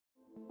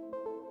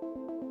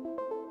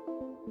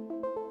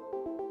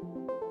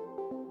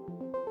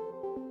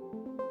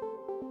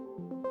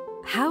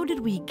How did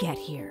we get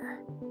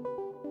here?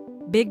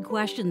 Big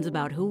questions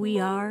about who we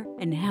are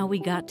and how we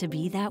got to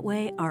be that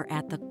way are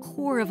at the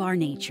core of our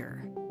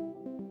nature.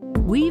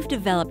 We've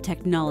developed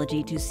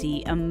technology to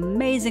see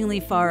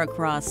amazingly far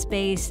across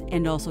space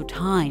and also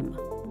time.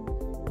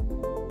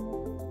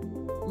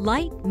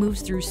 Light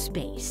moves through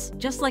space,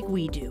 just like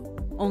we do,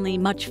 only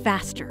much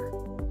faster.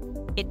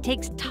 It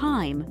takes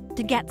time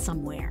to get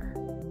somewhere.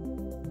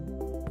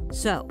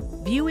 So,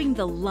 viewing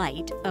the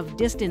light of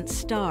distant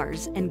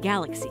stars and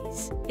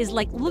galaxies is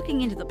like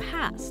looking into the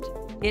past.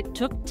 It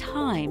took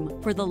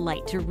time for the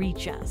light to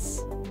reach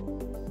us.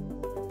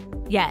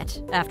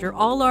 Yet, after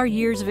all our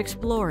years of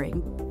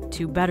exploring,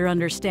 to better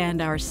understand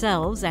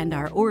ourselves and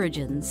our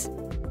origins,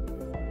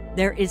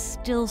 there is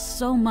still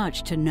so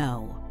much to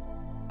know.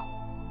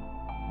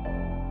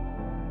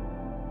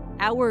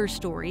 Our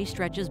story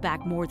stretches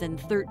back more than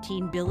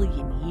 13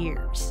 billion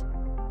years,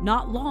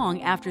 not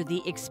long after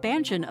the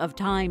expansion of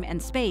time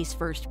and space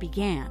first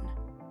began.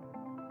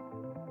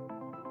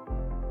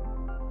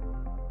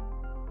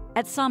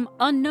 At some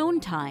unknown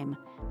time,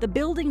 the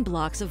building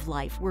blocks of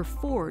life were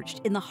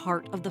forged in the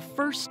heart of the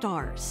first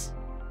stars.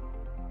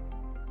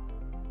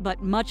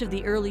 But much of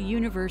the early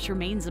universe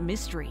remains a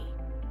mystery.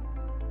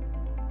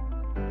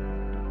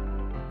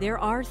 There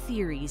are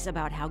theories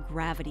about how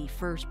gravity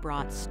first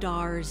brought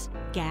stars,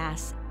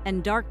 gas,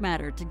 and dark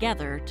matter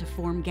together to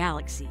form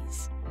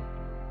galaxies.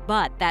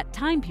 But that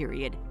time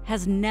period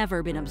has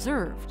never been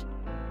observed.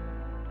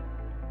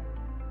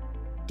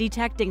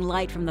 Detecting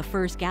light from the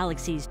first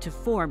galaxies to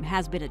form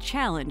has been a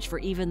challenge for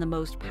even the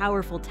most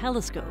powerful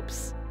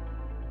telescopes.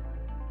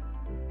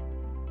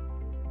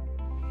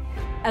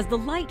 As the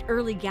light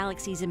early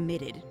galaxies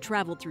emitted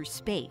traveled through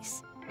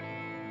space,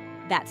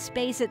 that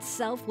space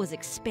itself was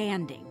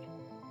expanding,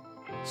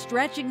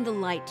 stretching the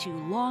light to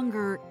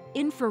longer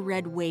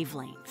infrared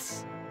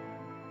wavelengths.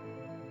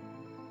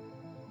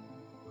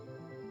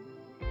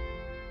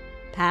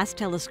 Past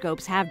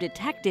telescopes have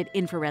detected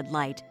infrared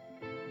light,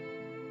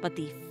 but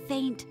the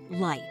faint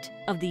light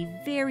of the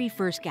very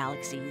first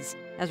galaxies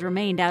has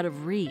remained out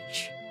of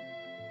reach.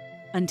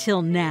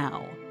 Until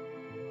now.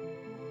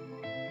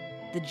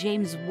 The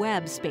James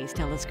Webb Space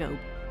Telescope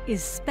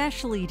is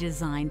specially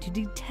designed to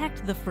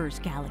detect the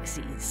first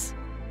galaxies.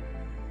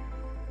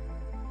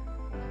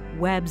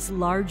 Webb's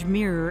large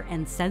mirror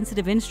and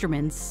sensitive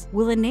instruments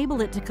will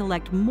enable it to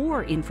collect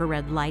more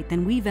infrared light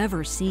than we've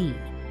ever seen,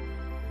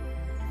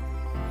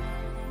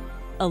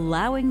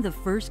 allowing the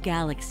first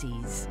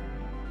galaxies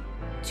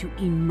to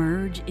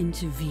emerge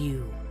into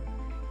view.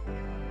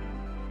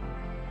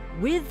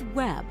 With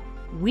Webb,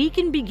 we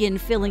can begin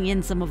filling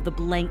in some of the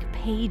blank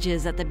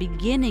pages at the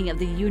beginning of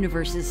the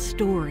universe's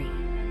story.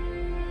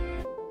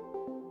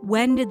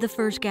 When did the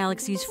first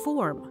galaxies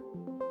form?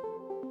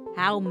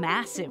 How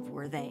massive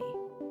were they?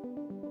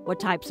 What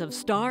types of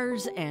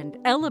stars and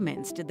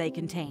elements did they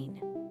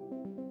contain?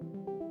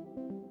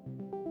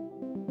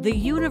 The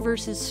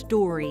universe's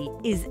story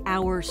is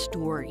our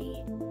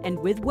story, and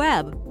with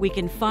Webb, we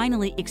can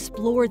finally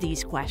explore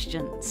these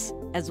questions,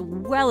 as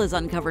well as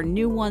uncover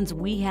new ones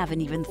we haven't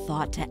even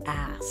thought to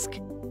ask.